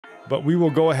But we will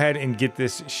go ahead and get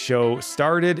this show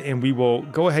started, and we will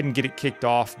go ahead and get it kicked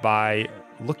off by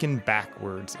looking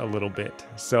backwards a little bit.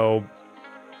 So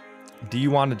do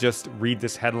you want to just read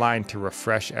this headline to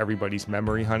refresh everybody's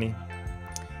memory, honey?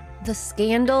 The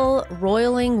scandal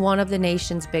roiling one of the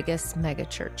nation's biggest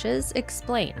megachurches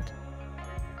explained.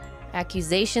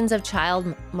 Accusations of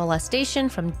child molestation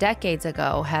from decades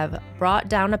ago have brought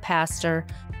down a pastor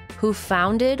who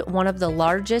founded one of the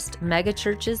largest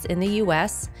megachurches in the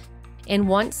U.S. and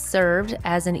once served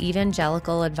as an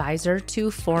evangelical advisor to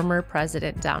former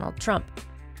President Donald Trump.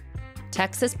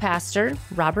 Texas pastor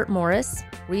Robert Morris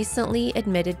recently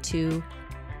admitted to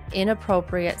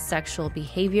inappropriate sexual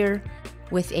behavior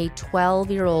with a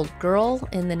 12-year-old girl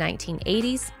in the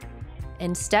 1980s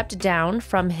and stepped down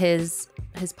from his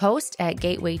post at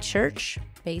Gateway Church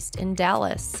based in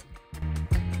Dallas.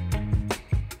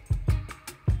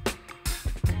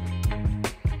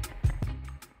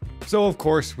 So, of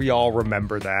course, we all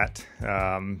remember that.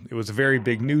 It was a very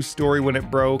big news story when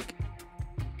it broke,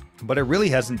 but it really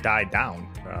hasn't died down.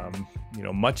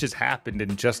 Much has happened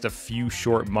in just a few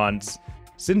short months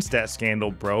since that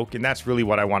scandal broke, and that's really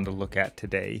what I wanted to look at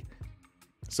today.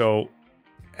 So,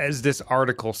 as this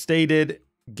article stated,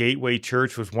 Gateway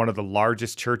Church was one of the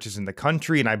largest churches in the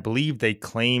country, and I believe they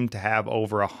claimed to have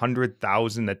over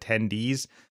 100,000 attendees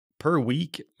per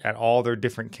week at all their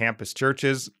different campus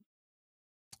churches.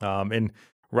 And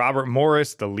Robert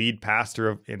Morris, the lead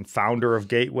pastor and founder of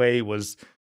Gateway, was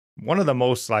one of the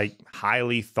most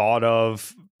highly thought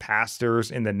of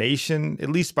pastors in the nation, at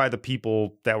least by the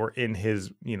people that were in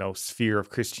his, sphere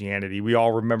of Christianity. We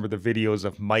all remember the videos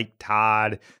of Mike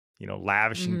Todd,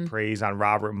 lavishing praise on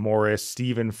Robert Morris,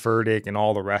 Stephen Furtick, and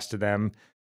all the rest of them.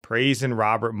 Praising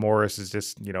Robert Morris is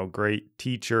just, great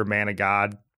teacher, man of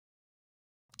God.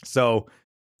 So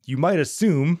you might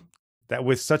assume that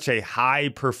with such a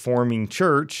high-performing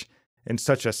church and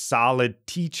such a solid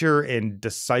teacher and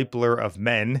discipler of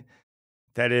men,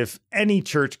 that if any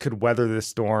church could weather this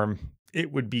storm,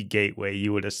 it would be Gateway,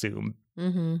 you would assume.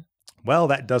 Mm-hmm. Well,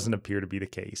 that doesn't appear to be the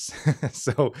case.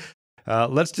 So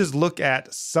let's just look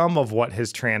at some of what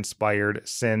has transpired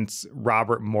since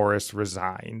Robert Morris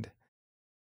resigned.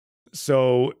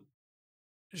 So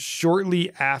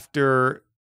shortly after,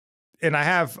 and I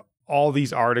have all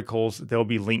these articles, they'll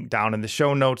be linked down in the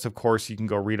show notes. Of course, you can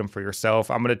go read them for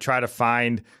yourself. I'm going to try to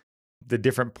find the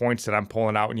different points that I'm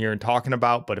pulling out in here and talking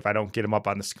about, but if I don't get them up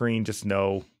on the screen, just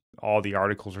know all the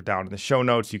articles are down in the show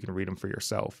notes. You can read them for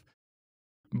yourself.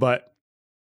 But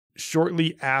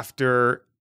shortly after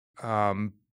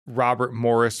Robert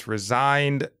Morris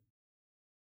resigned,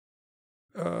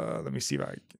 let me see if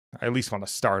I at least want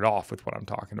to start off with what I'm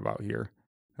talking about here.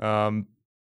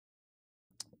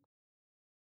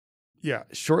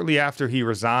 Shortly after he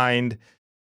resigned,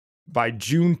 by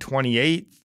June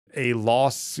 28th, a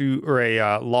lawsuit or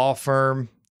a law firm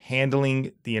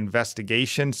handling the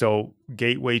investigation. So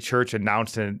Gateway Church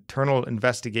announced an internal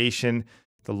investigation.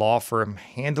 The law firm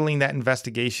handling that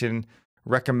investigation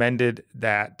recommended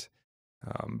that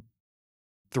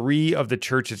 3 of the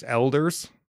church's elders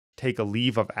take a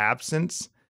leave of absence.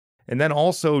 And then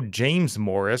also James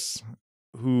Morris,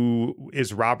 who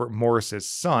is Robert Morris's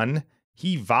son,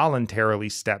 he voluntarily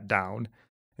stepped down.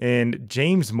 And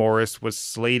James Morris was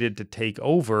slated to take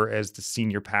over as the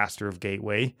senior pastor of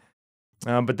Gateway.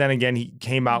 But then again, he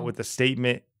came out with a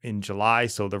statement in July.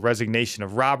 So the resignation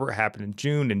of Robert happened in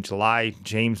June. In July,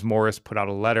 James Morris put out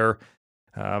a letter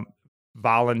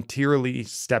voluntarily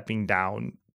stepping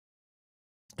down.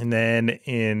 And then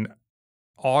in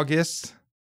August,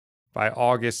 by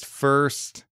August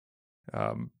 1st,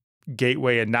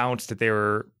 Gateway announced that they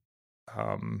were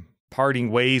parting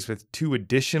ways with 2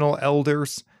 additional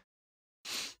elders.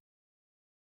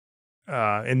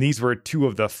 And these were 2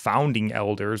 of the founding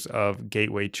elders of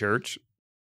Gateway Church.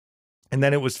 And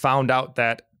then it was found out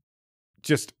that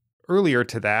just earlier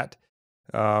to that,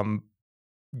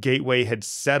 Gateway had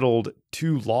settled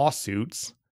 2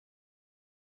 lawsuits.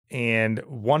 And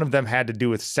one of them had to do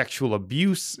with sexual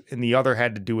abuse, and the other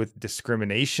had to do with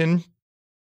discrimination.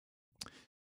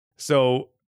 So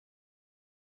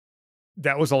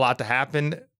that was a lot to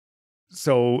happen.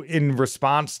 So in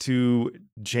response to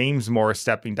James Morris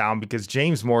stepping down, because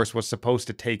James Morris was supposed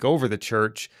to take over the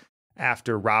church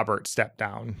after Robert stepped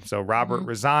down. So Robert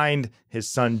resigned, his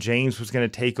son James was going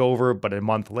to take over, but a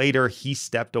month later he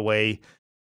stepped away.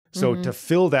 So to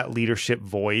fill that leadership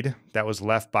void that was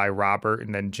left by Robert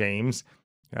and then James,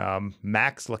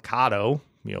 Max Lucado,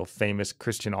 famous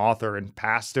Christian author and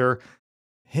pastor,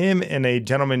 him and a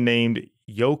gentleman named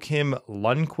Joachim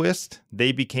Lundquist,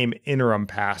 they became interim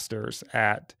pastors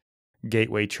at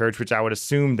Gateway Church, which I would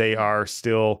assume they are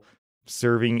still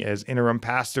serving as interim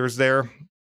pastors there.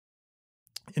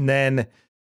 And then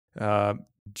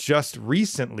just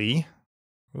recently,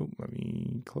 let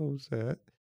me close that.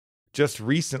 Just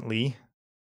recently,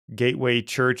 Gateway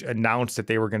Church announced that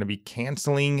they were going to be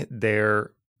canceling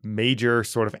their major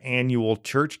sort of annual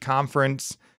church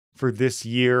conference for this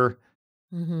year.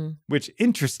 Which,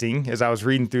 interesting, as I was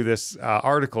reading through this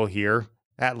article here,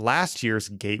 at last year's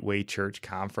Gateway Church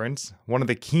conference, one of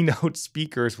the keynote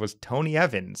speakers was Tony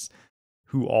Evans,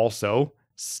 who also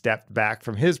stepped back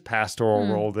from his pastoral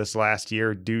role this last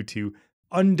year due to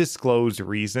undisclosed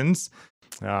reasons.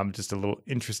 Just a little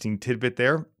interesting tidbit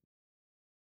there.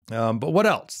 But what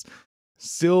else?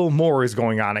 Still more is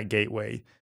going on at Gateway.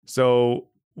 So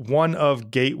one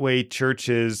of Gateway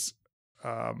Church's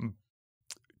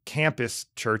campus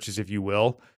churches, if you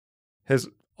will, has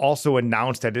also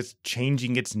announced that it's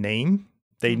changing its name.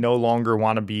 They no longer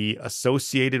want to be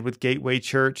associated with Gateway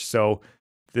Church. So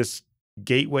this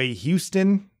Gateway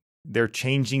Houston, they're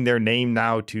changing their name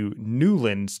now to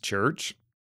Newlands Church.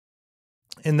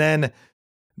 And then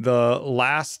the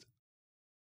last,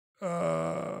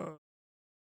 no,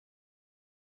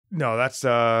 that's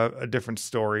a different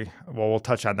story. Well, we'll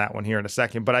touch on that one here in a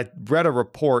second. But I read a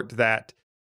report that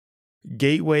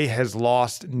Gateway has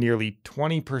lost nearly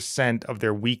 20% of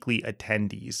their weekly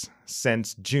attendees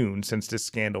since June, since this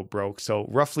scandal broke. So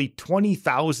roughly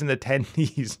 20,000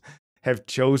 attendees have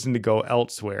chosen to go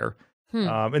elsewhere.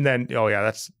 And then,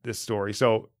 that's this story.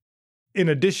 So in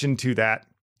addition to that,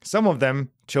 some of them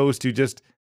chose to just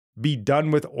be done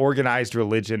with organized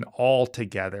religion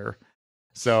altogether.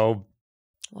 So,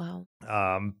 wow.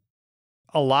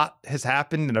 A lot has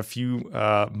happened in a few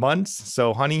months.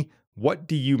 So, honey, what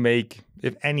do you make,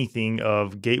 if anything,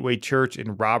 of Gateway Church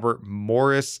and Robert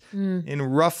Morris in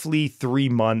roughly 3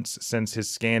 months since his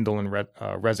scandal and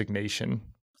resignation?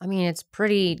 I mean, it's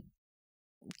pretty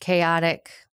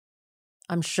chaotic.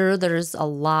 I'm sure there's a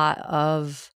lot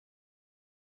of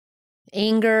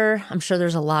anger. I'm sure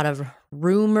there's a lot of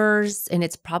rumors, and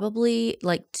it's probably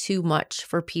like too much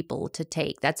for people to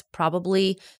take. That's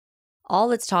probably all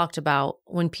that's talked about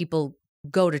when people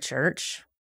go to church.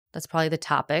 That's probably the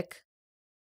topic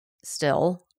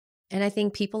still. And I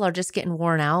think people are just getting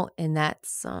worn out, and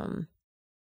that's, I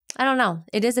don't know.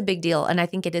 It is a big deal. And I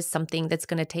think it is something that's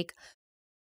going to take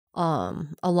a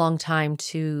long time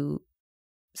to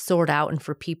sort out and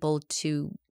for people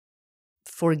to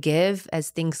forgive as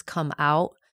things come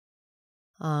out.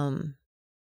 I'm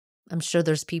sure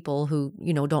there's people who,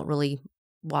 don't really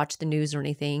watch the news or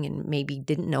anything and maybe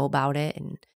didn't know about it.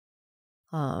 And,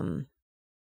 I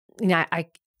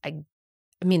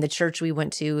mean, the church we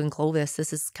went to in Clovis,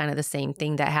 this is kind of the same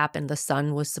thing that happened. The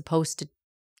son was supposed to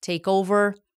take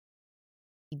over.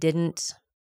 He didn't.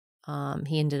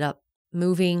 He ended up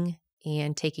moving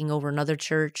and taking over another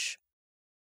church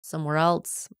somewhere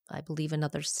else, I believe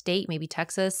another state, maybe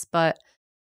Texas. But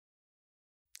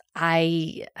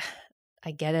I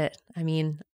get it. I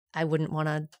mean, I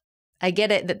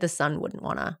get it that the son wouldn't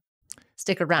want to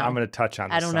stick around. I'm going to touch on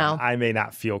the I don't son. know. I may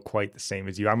not feel quite the same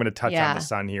as you. I'm going to touch on the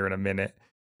son here in a minute.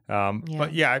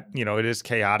 But it is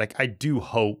chaotic. I do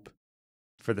hope,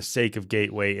 for the sake of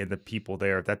Gateway and the people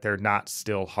there, that they're not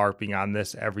still harping on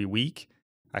this every week.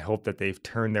 I hope that they've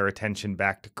turned their attention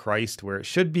back to Christ where it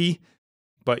should be.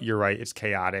 But you're right, it's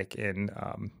chaotic, and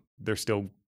they're still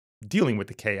dealing with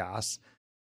the chaos.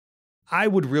 I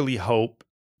would really hope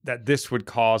that this would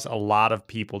cause a lot of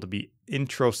people to be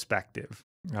introspective.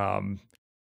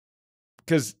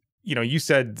 Because, you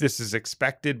said this is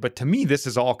expected, but to me, this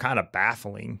is all kind of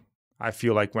baffling. I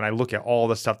feel like when I look at all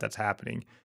the stuff that's happening.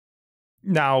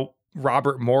 Now,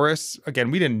 Robert Morris, again,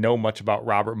 we didn't know much about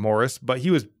Robert Morris, but he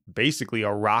was basically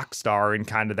a rock star in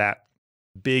kind of that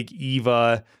big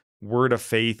Eva, Word of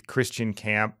Faith Christian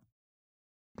camp.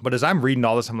 But as I'm reading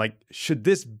all this, I'm like, should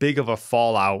this big of a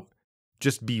fallout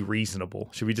just be reasonable?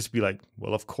 Should we just be like,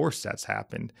 well, of course that's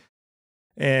happened?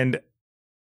 And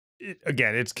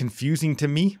again, it's confusing to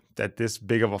me that this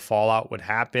big of a fallout would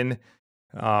happen.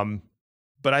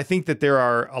 But I think that there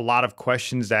are a lot of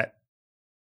questions that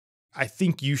I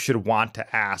think you should want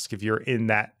to ask if you're in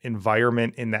that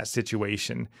environment, in that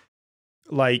situation.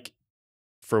 Like,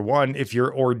 for one, if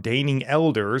you're ordaining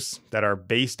elders that are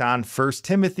based on 1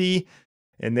 Timothy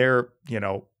and they're,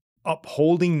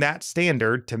 upholding that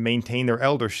standard to maintain their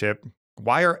eldership,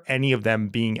 why are any of them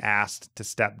being asked to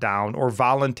step down or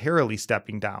voluntarily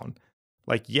stepping down?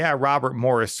 Like, yeah, Robert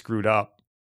Morris screwed up,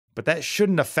 but that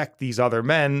shouldn't affect these other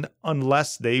men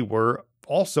unless they were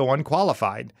also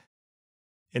unqualified.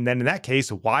 And then in that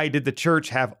case, why did the church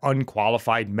have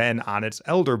unqualified men on its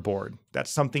elder board?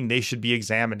 That's something they should be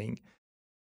examining.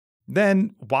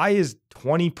 then why is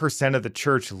 20% of the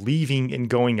church leaving and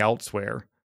going elsewhere?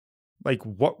 Like,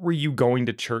 what were you going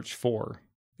to church for?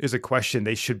 Is a question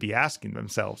they should be asking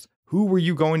themselves. Who were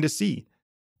you going to see?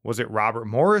 Was it Robert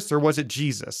Morris or was it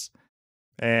Jesus?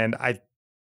 And I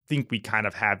think we kind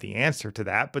of have the answer to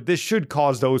that, but this should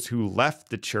cause those who left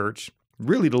the church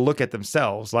really to look at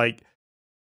themselves like,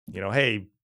 hey,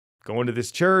 going to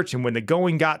this church, and when the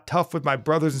going got tough with my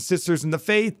brothers and sisters in the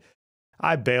faith,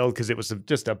 I bailed because it was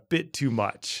just a bit too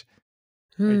much.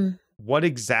 Like, what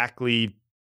exactly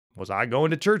was I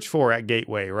going to church for at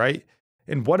Gateway, right?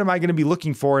 And what am I going to be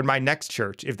looking for in my next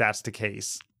church if that's the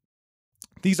case?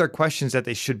 These are questions that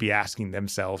they should be asking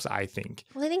themselves, I think.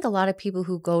 Well, I think a lot of people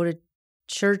who go to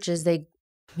churches,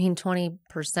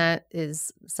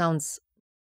 20% sounds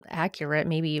accurate.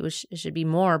 Maybe it should be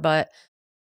more, but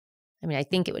I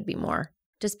think it would be more,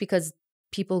 just because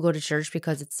people go to church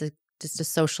because it's just a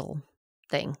social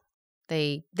thing.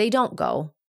 They don't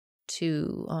go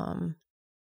to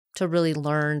really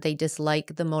learn. They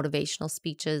dislike the motivational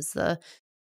speeches,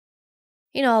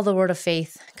 all the word of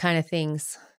faith kind of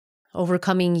things,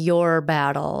 overcoming your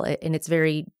battle. And it's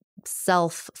very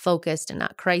self-focused and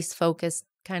not Christ-focused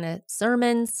kind of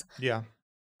sermons. Yeah.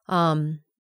 I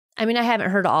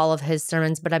haven't heard all of his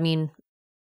sermons, but I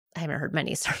haven't heard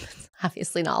many sermons,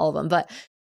 obviously not all of them, but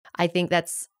I think the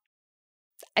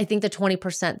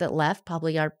 20% that left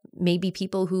probably are maybe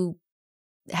people who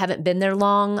haven't been there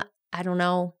long. I don't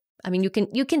know. You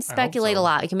can speculate a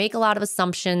lot. You can make a lot of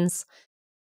assumptions.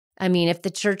 If the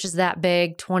church is that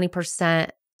big, 20%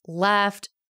 left,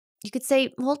 you could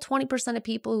say, well, 20% of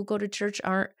people who go to church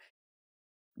aren't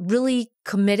really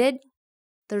committed.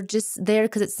 They're just there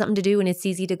because it's something to do and it's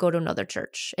easy to go to another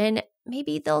church. And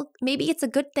maybe it's a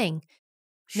good thing.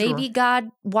 Sure. Maybe God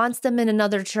wants them in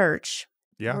another church.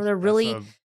 Yeah. Or they're really that's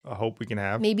a hope we can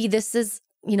have. Maybe this is,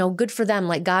 good for them.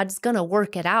 Like, God's going to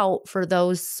work it out for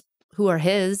those who are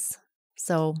his.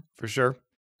 So for sure.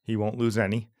 He won't lose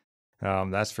any.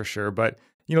 That's for sure. But,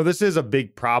 this is a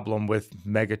big problem with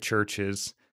mega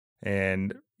churches.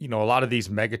 And, a lot of these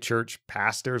mega church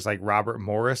pastors like Robert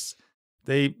Morris,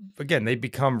 they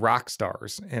become rock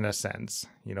stars in a sense,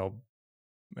 and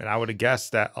I would have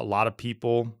guessed that a lot of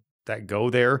people that go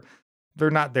there, they're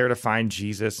not there to find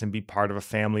Jesus and be part of a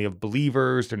family of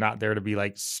believers. They're not there to be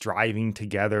like striving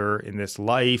together in this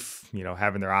life,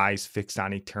 having their eyes fixed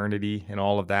on eternity and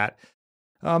all of that.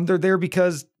 They're there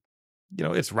because,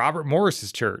 it's Robert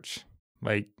Morris's church.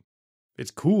 Like,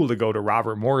 it's cool to go to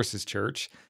Robert Morris's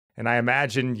church. And I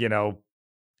imagine,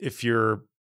 if you're,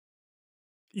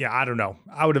 I don't know.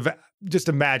 I would have just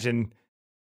imagined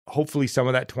hopefully some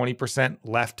of that 20%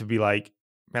 left to be like,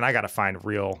 man, I got to find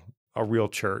a real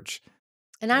church.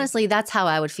 And honestly, that's how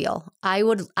I would feel. I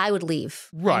would leave.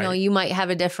 Right. I know you might have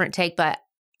a different take, but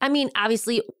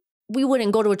obviously we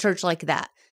wouldn't go to a church like that.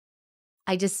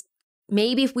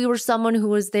 Maybe if we were someone who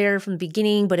was there from the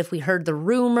beginning, but if we heard the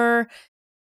rumor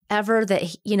ever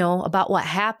that, about what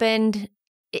happened,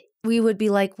 we would be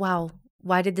like, wow,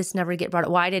 why did this never get brought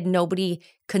up? Why did nobody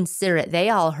consider it? They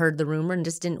all heard the rumor and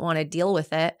just didn't want to deal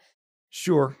with it.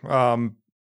 Sure.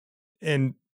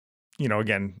 And,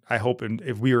 again, I hope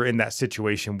if we were in that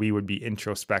situation, we would be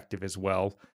introspective as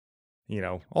well.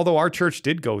 Although our church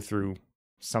did go through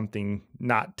something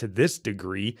not to this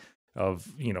degree of,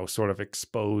 sort of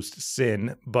exposed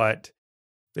sin, but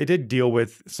they did deal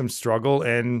with some struggle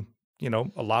and,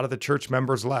 a lot of the church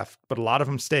members left, but a lot of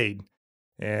them stayed.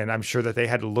 And I'm sure that they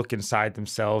had to look inside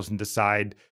themselves and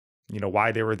decide,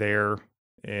 why they were there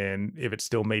and if it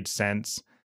still made sense,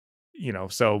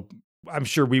 so I'm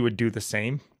sure we would do the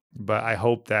same, but I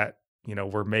hope that,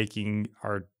 we're making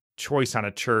our choice on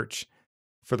a church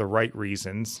for the right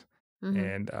reasons. Mm-hmm.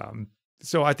 And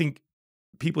so I think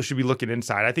people should be looking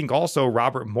inside. I think also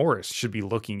Robert Morris should be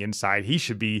looking inside. He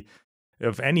should be,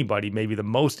 of anybody, maybe the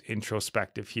most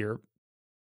introspective here.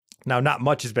 Now, not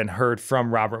much has been heard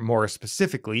from Robert Morris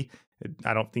specifically.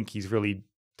 I don't think he's really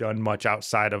done much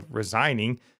outside of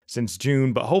resigning since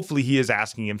June, but hopefully he is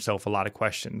asking himself a lot of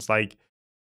questions. Like,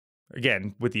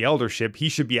 again, with the eldership, he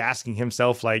should be asking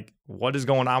himself, like, what is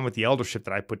going on with the eldership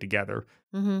that I put together?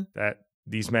 Mm-hmm. That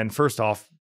these men, first off,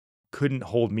 couldn't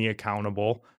hold me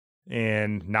accountable.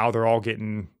 And now they're all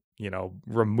getting,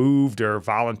 removed or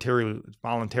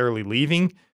voluntarily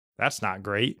leaving. That's not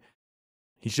great.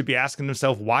 He should be asking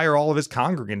himself, why are all of his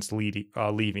congregants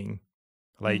leaving?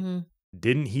 Like, mm-hmm.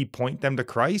 Didn't he point them to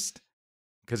Christ?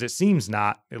 Because it seems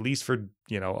not, at least for,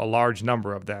 a large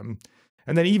number of them.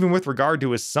 And then even with regard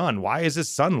to his son, why is his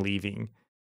son leaving?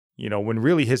 When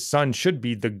really his son should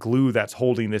be the glue that's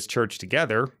holding this church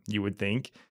together, you would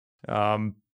think.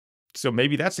 So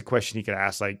maybe that's a question he could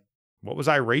ask, like, what was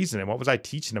I raising him? What was I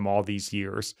teaching him all these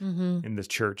years in the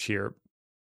church here?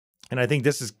 And I think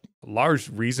this is a large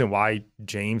reason why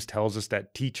James tells us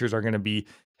that teachers are going to be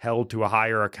held to a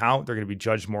higher account. They're going to be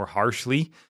judged more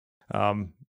harshly.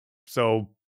 So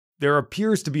there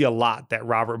appears to be a lot that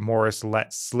Robert Morris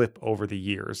let slip over the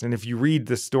years. And if you read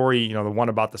the story, the one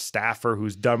about the staffer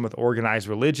who's done with organized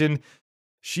religion,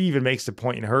 she even makes the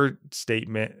point in her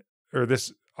statement or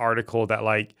this article that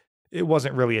like it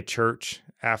wasn't really a church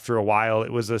after a while.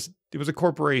 It was a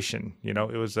corporation,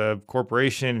 it was a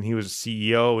corporation and he was a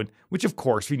CEO, and which of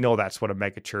course we know that's what a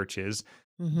mega church is,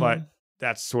 but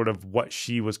that's sort of what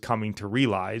she was coming to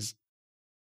realize.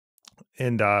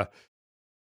 And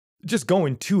just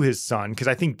going to his son, because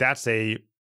I think that's maybe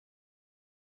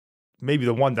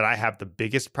the one that I have the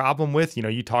biggest problem with.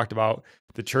 You talked about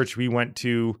the church we went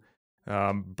to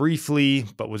briefly,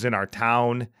 but was in our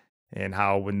town, and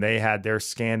how when they had their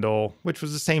scandal, which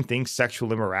was the same thing,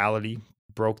 sexual immorality,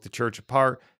 broke the church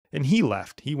apart, and he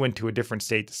left. He went to a different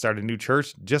state to start a new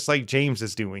church, just like James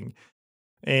is doing.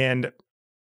 And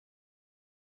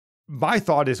my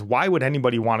thought is, why would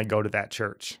anybody want to go to that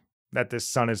church that this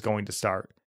son is going to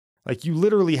start? Like, you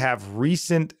literally have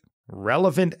recent,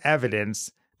 relevant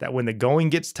evidence that when the going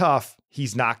gets tough,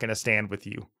 he's not going to stand with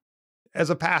you. As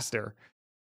a pastor,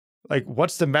 like,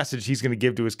 what's the message he's going to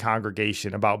give to his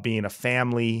congregation about being a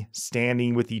family,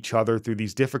 standing with each other through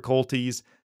these difficulties?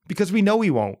 Because we know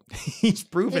he won't. He's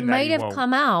proven that he won't. It might have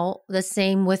come out the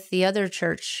same with the other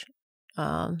church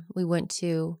we went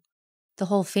to. The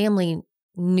whole family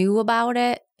knew about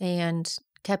it and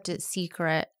kept it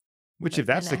secret. Which, if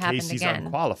that's the case, he's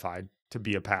unqualified to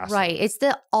be a pastor. Right. It's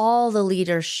all the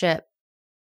leadership,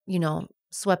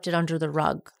 swept it under the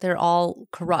rug. They're all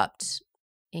corrupt.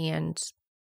 And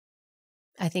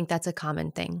I think that's a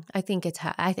common thing. I think it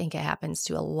happens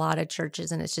to a lot of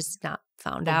churches, and it's just not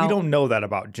found out. We don't know that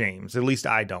about James. At least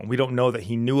I don't. We don't know that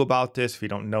he knew about this. We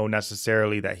don't know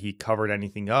necessarily that he covered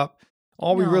anything up.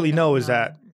 All we really know is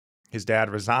that his dad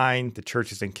resigned, the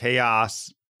church is in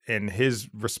chaos, and his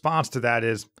response to that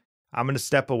is, I'm going to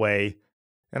step away.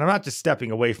 And I'm not just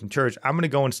stepping away from church. I'm going to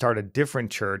go and start a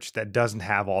different church that doesn't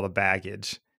have all the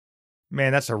baggage.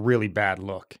 Man, that's a really bad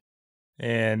look.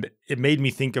 And it made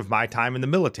me think of my time in the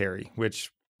military,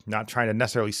 which, not trying to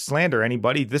necessarily slander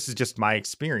anybody, this is just my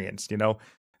experience,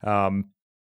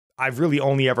 I've really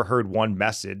only ever heard one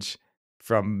message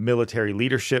from military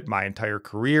leadership my entire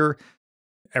career.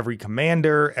 Every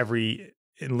commander, every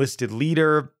enlisted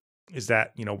leader is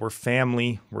that, we're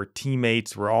family, we're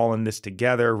teammates, we're all in this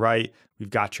together, right? We've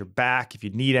got your back. If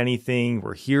you need anything,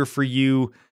 we're here for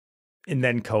you. And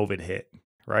then COVID hit,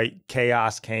 right?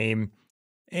 Chaos came,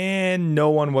 and no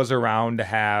one was around to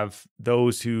have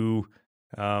those who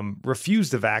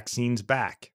refused the vaccines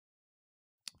back.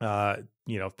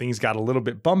 Things got a little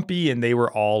bit bumpy, and they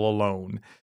were all alone.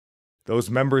 Those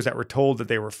members that were told that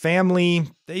they were family,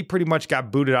 they pretty much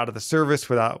got booted out of the service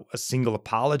without a single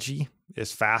apology,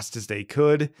 as fast as they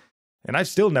could. And I've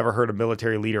still never heard a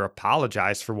military leader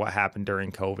apologize for what happened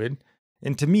during COVID.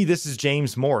 And to me, this is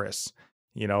James Morris.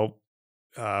 Hey,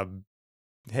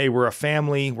 we're a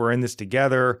family. We're in this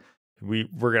together. We're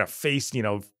going to face,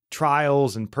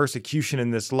 trials and persecution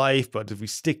in this life. But if we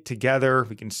stick together,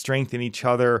 we can strengthen each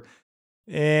other.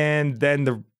 And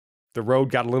then the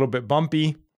road got a little bit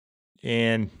bumpy,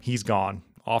 and he's gone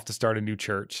off to start a new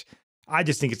church. I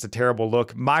just think it's a terrible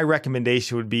look. My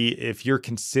recommendation would be, if you're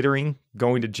considering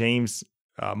going to James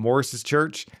Morris's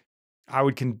church, I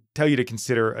would tell you to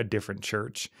consider a different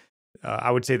church. I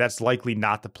would say that's likely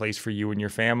not the place for you and your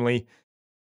family.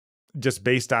 Just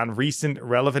based on recent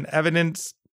relevant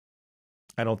evidence,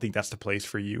 I don't think that's the place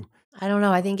for you. I don't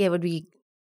know. I think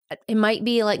it might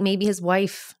be like maybe his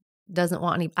wife doesn't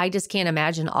want any. I just can't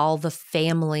imagine all the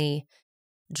family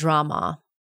drama.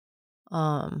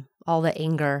 All the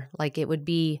anger, like that would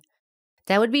be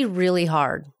really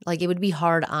hard. Like, it would be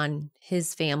hard on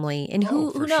his family, and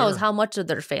who knows how much of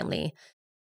their family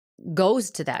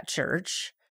goes to that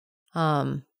church.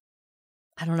 I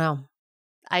don't know.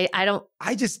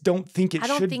 I just don't think it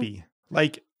should be.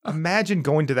 Like, imagine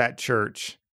going to that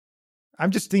church.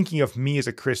 I'm just thinking of me as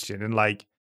a Christian, and like,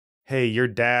 hey, your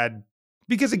dad,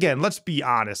 because again, let's be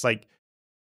honest, like,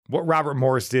 what Robert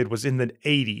Morris did was in the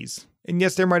 80s. And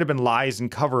yes, there might have been lies and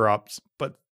cover-ups,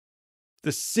 but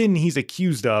the sin he's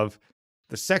accused of,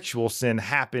 the sexual sin,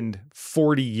 happened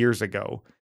 40 years ago.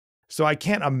 So I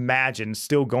can't imagine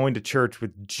still going to church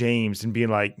with James and being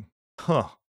like,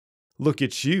 look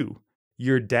at you.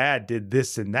 Your dad did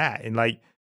this and that. And like,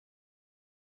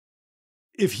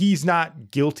 if he's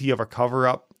not guilty of a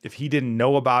cover-up, if he didn't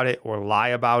know about it or lie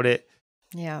about it,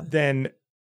 then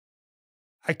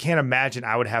I can't imagine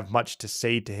I would have much to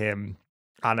say to him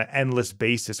on an endless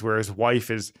basis where his wife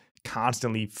is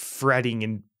constantly fretting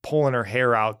and pulling her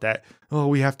hair out that, oh,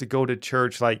 we have to go to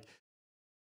church. Like,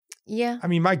 Yeah. I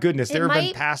mean, my goodness, there have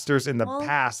been pastors in the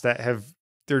past that have,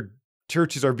 their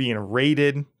churches are being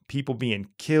raided, people being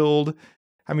killed.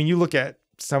 I mean, you look at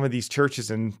some of these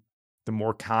churches in the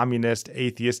more communist,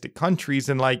 atheistic countries,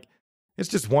 and like, it's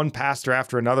just one pastor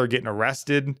after another getting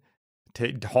arrested,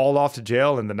 hauled off to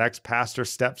jail, and the next pastor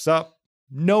steps up,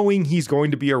 knowing he's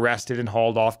going to be arrested and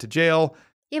hauled off to jail.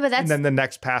 Yeah, but that's, and then the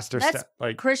next pastor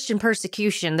like Christian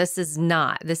persecution. This is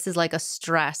not. This is like a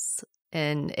stress,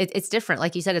 and it's different.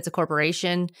 Like you said, it's a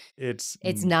corporation. It's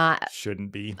not.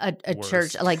 Shouldn't be a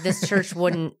church. Like this church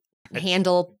wouldn't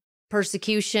handle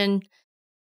persecution.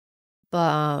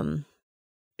 But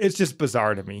it's just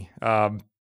bizarre to me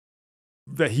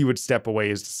that he would step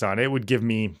away as the son. It would give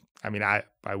me. I mean, I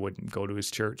wouldn't go to his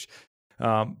church.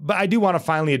 But I do want to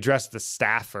finally address the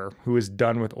staffer who is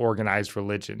done with organized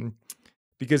religion,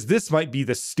 because this might be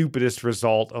the stupidest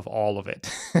result of all of it.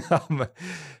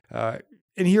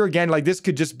 And here again, like this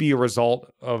could just be a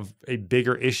result of a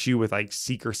bigger issue with like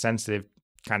seeker-sensitive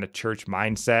kind of church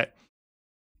mindset.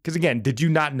 Because again, did you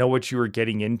not know what you were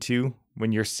getting into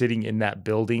when you're sitting in that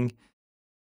building?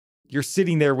 You're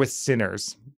sitting there with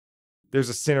sinners. There's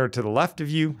a sinner to the left of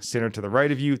you, sinner to the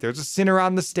right of you. There's a sinner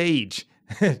on the stage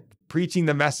preaching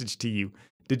the message to you.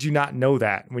 Did you not know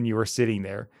that when you were sitting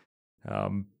there?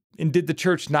 And did the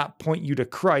church not point you to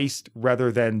Christ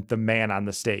rather than the man on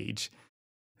the stage?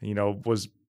 You know, was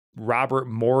Robert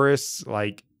Morris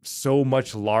like so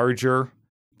much larger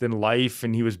than life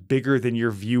and he was bigger than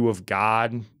your view of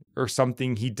God or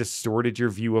something? He distorted your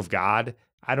view of God.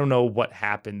 I don't know what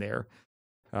happened there.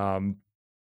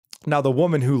 Now, the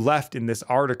woman who left in this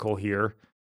article here,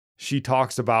 she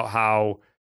talks about how,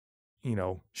 you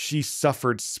know, she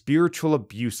suffered spiritual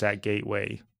abuse at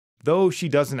Gateway, though she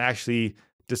doesn't actually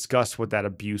discuss what that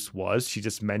abuse was. She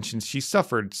just mentions she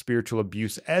suffered spiritual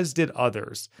abuse, as did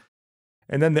others.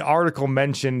 And then the article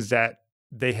mentions that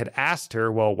they had asked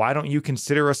her, well, why don't you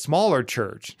consider a smaller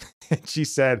church? And she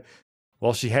said,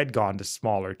 well, she had gone to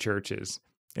smaller churches.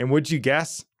 And would you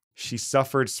guess? She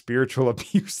suffered spiritual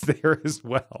abuse there as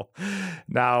well.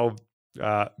 Now,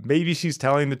 maybe she's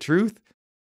telling the truth.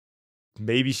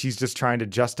 Maybe she's just trying to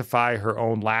justify her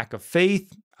own lack of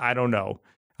faith. I don't know.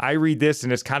 I read this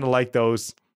and it's kind of like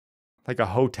those, like a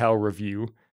hotel review.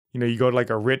 You know, you go to like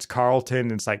a Ritz-Carlton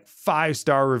and it's like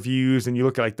 5-star reviews and you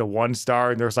look at like the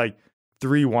 1-star and there's like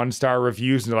 3 1-star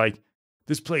reviews and they're like,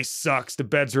 this place sucks. The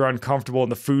beds are uncomfortable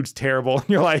and the food's terrible. And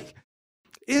you're like,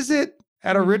 is it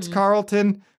at a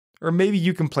Ritz-Carlton? Or maybe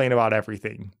you complain about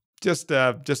everything. Just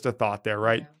a thought there,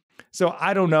 right? Yeah. So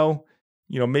I don't know.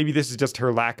 You know, maybe this is just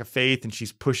her lack of faith and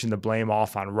she's pushing the blame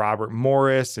off on Robert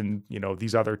Morris and, you know,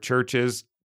 these other churches.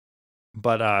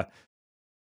 But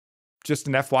just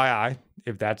an FYI,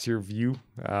 if that's your view,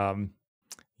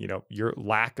 you know, your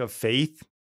lack of faith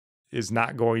is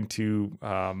not going to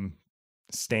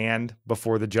stand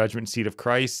before the judgment seat of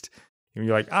Christ. And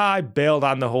you're like, I bailed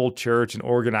on the whole church and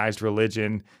organized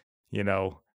religion. You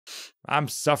know, I'm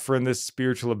suffering this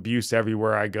spiritual abuse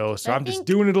everywhere I go. So I'm just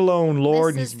doing it alone,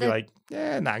 Lord. And he's be like,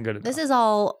 not good enough. This is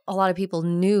all a lot of people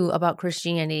knew about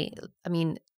Christianity. I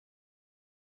mean,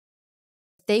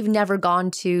 they've never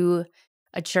gone to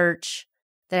a church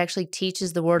that actually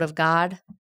teaches the word of God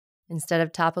instead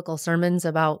of topical sermons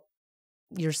about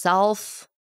yourself,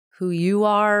 who you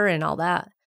are, and all that.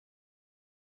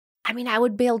 I mean, I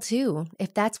would bail too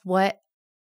if that's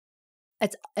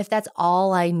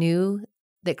all I knew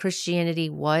that Christianity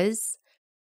was.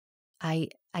 I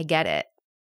get it.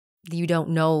 You don't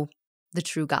know the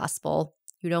true gospel.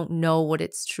 You don't know what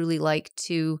it's truly like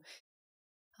to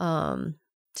know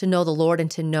the Lord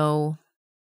and to know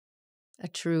a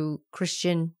true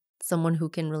Christian, someone who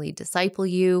can really disciple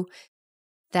you.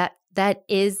 That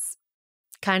is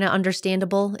kind of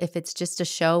understandable if it's just a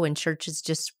show and church is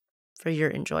just for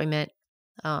your enjoyment.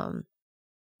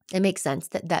 It makes sense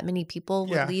that many people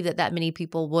would leave, that many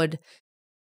people would,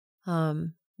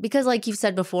 because like you've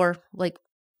said before, like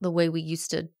the way we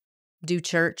used to do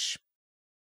church,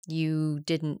 you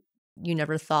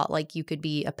never thought like you could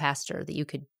be a pastor, that you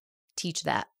could teach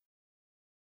that.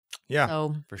 Yeah,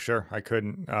 so, for sure. I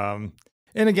couldn't. And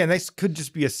again, this could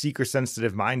just be a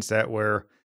seeker-sensitive mindset where,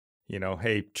 you know,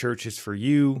 hey, church is for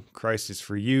you. Christ is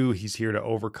for you. He's here to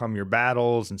overcome your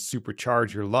battles and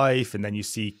supercharge your life. And then you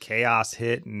see chaos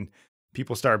hit and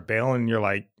people start bailing and you're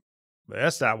like,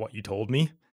 that's not what you told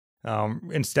me.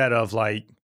 Instead of like,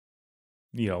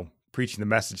 you know, preaching the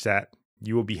message that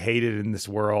you will be hated in this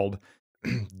world.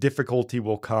 Difficulty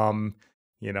will come.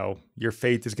 your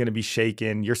faith is going to be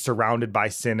shaken. You're surrounded by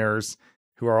sinners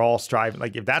who are all striving.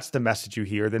 Like, if that's the message you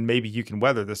hear, then maybe you can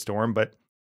weather the storm, but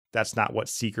that's not what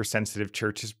seeker-sensitive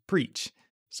churches preach.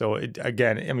 So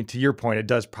again, I mean, to your point, it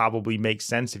does probably make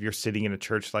sense if you're sitting in a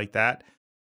church like that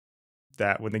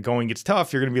when the going gets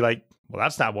tough, you're going to be like, well,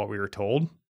 that's not what we were told.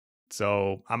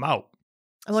 So I'm out.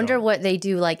 I wonder what they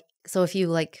do. Like, so if you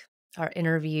like are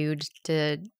interviewed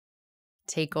to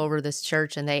take over this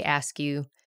church and they ask you,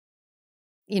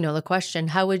 the question,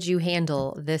 how would you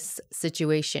handle this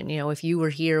situation? If you were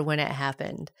here when it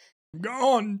happened.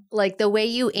 Gone. Like, the way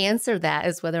you answer that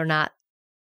is whether or not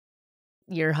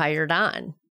you're hired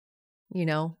on.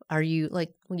 Are you,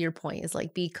 like, your point is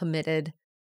like, be committed.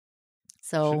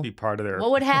 So should be part of their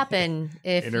what would happen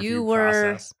if you were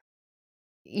process.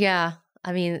 Yeah,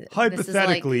 I mean,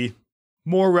 hypothetically,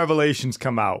 more revelations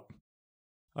come out,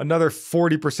 another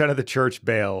 40% of the church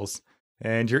bails,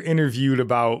 and you're interviewed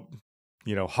about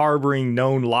harboring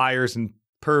known liars and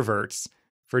perverts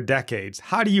for decades.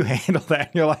 How do you handle that?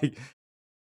 And you're like,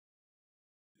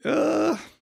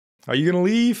 are you gonna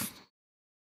leave?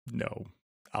 No,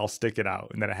 I'll stick it out.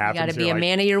 And then it happens. You got to be a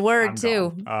man of your word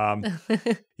too.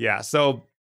 Yeah. So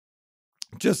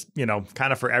just,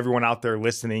 kind of for everyone out there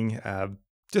listening,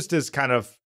 just as kind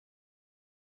of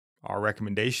our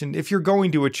recommendation, if you're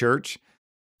going to a church,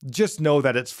 just know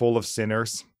that it's full of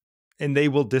sinners and they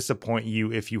will disappoint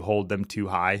you if you hold them too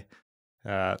high.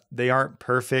 They aren't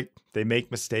perfect. They make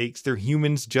mistakes. They're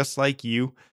humans just like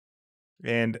you.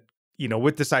 And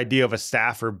with this idea of a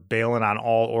staffer bailing on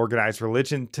all organized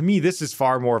religion, to me, this is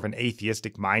far more of an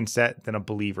atheistic mindset than a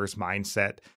believer's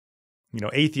mindset.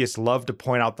 Atheists love to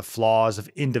point out the flaws of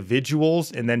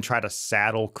individuals and then try to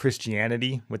saddle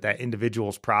Christianity with that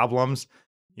individual's problems.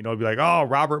 It'd be like, oh,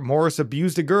 Robert Morris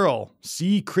abused a girl.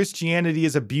 See, Christianity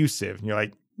is abusive. And you're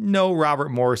like, no, Robert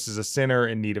Morris is a sinner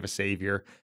in need of a savior.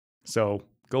 So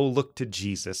go look to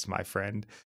Jesus, my friend.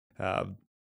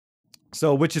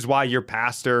 Which is why your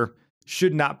pastor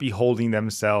should not be holding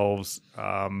themselves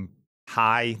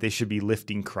high. They should be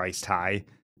lifting Christ high.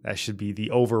 That should be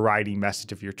the overriding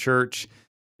message of your church.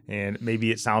 And maybe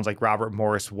it sounds like Robert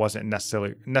Morris wasn't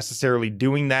necessarily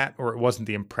doing that, or it wasn't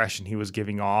the impression he was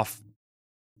giving off.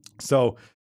 So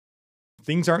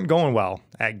things aren't going well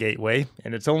at Gateway,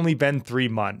 and it's only been 3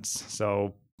 months.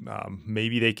 So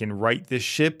maybe they can right this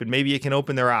ship, and maybe it can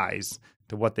open their eyes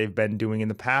to what they've been doing in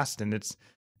the past. And it's,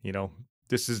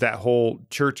 this is that whole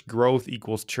church growth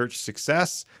equals church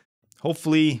success.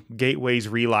 Hopefully Gateway's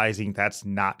realizing that's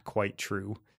not quite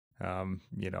true.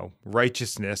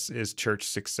 Righteousness is church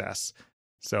success.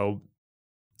 So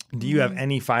do you have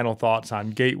any final thoughts on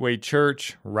Gateway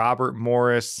Church, Robert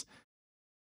Morris,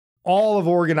 all of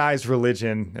organized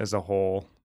religion as a whole?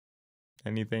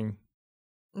 Anything?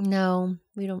 No,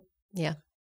 we don't. Yeah,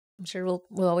 I'm sure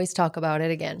we'll always talk about it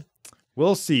again.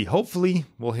 We'll see. Hopefully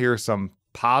we'll hear some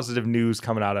positive news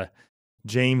coming out of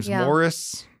James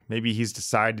Morris. Maybe he's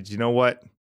decided, you know what?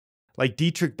 Like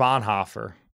Dietrich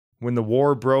Bonhoeffer, when the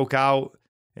war broke out,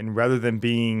 and rather than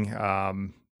being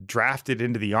drafted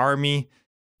into the army,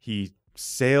 he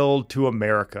sailed to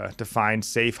America to find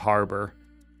safe harbor.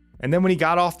 And then when he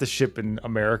got off the ship in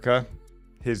America,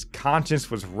 his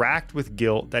conscience was racked with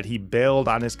guilt that he bailed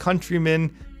on his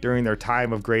countrymen during their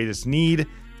time of greatest need.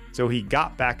 So he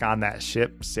got back on that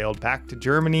ship, sailed back to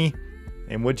Germany,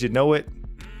 and would you know it,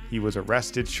 he was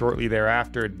arrested shortly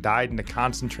thereafter and died in a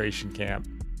concentration camp.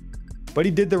 But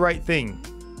he did the right thing.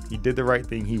 He did the right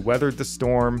thing. He weathered the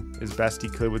storm as best he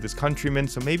could with his countrymen.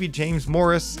 So maybe James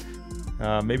Morris,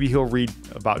 maybe he'll read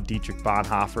about Dietrich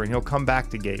Bonhoeffer and he'll come back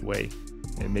to Gateway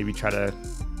and maybe try to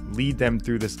lead them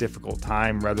through this difficult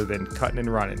time rather than cutting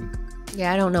and running.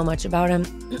 Yeah, I don't know much about him.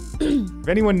 If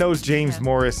anyone knows James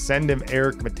Morris, send him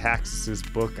Eric Metaxas's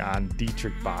book on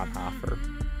Dietrich Bonhoeffer.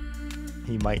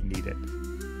 He might need it.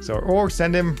 So, or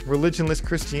send him Religionless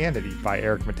Christianity by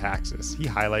Eric Metaxas. He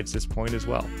highlights this point as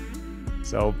well.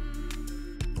 So,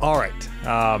 all right.